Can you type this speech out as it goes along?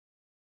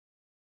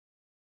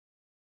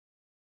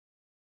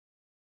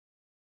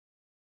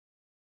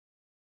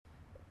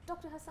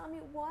Dr.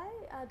 Hassami, why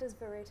does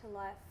Verita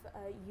Life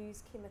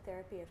use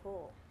chemotherapy at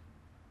all?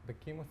 The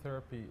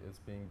chemotherapy is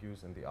being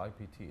used in the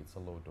IPT, it's a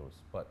low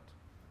dose, but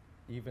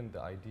even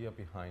the idea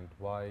behind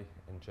why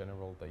in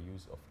general the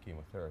use of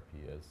chemotherapy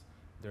is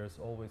there's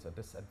always a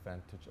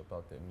disadvantage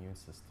about the immune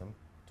system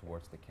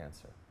towards the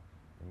cancer.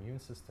 Immune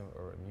system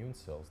or immune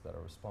cells that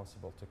are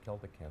responsible to kill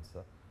the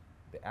cancer,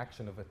 the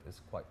action of it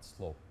is quite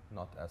slow,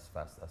 not as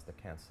fast as the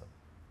cancer.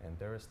 And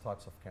there is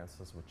types of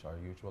cancers which are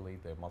usually,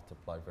 they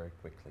multiply very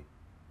quickly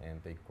and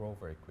they grow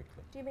very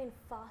quickly. Do you mean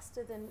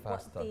faster than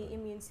Faster what the than,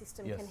 immune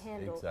system yes, can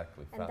handle?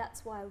 Exactly. And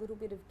that's why a little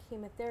bit of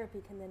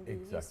chemotherapy can then be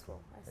useful.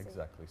 I see.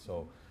 Exactly.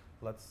 So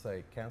let's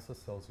say cancer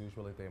cells,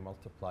 usually they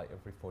multiply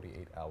every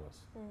 48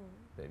 hours.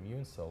 The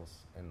immune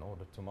cells, in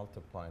order to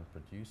multiply and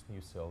produce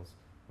new cells,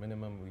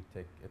 minimum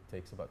it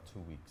takes about 2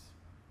 weeks.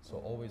 So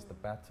always the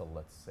battle,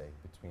 let's say,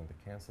 between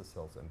the cancer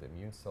cells and the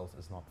immune cells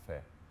is not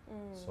fair.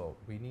 So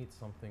we need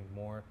something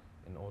more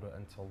in order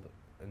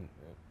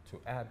to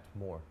add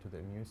more to the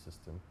immune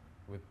system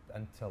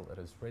until it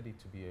is ready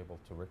to be able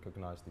to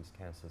recognize these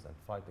cancers and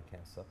fight the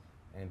cancer,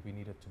 and we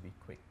need it to be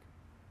quick.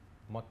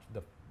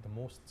 The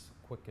most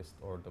quickest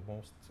or the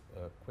most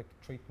quick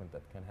treatment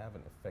that can have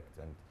an effect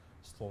and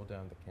slow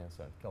down the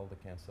cancer and kill the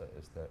cancer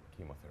is the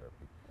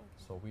chemotherapy.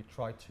 So we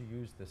try to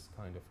use this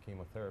kind of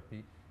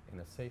chemotherapy in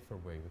a safer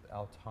way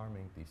without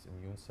harming these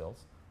immune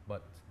cells,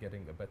 but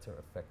getting a better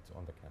effect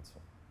on the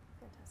cancer.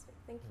 Fantastic.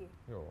 Thank you.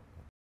 You're welcome.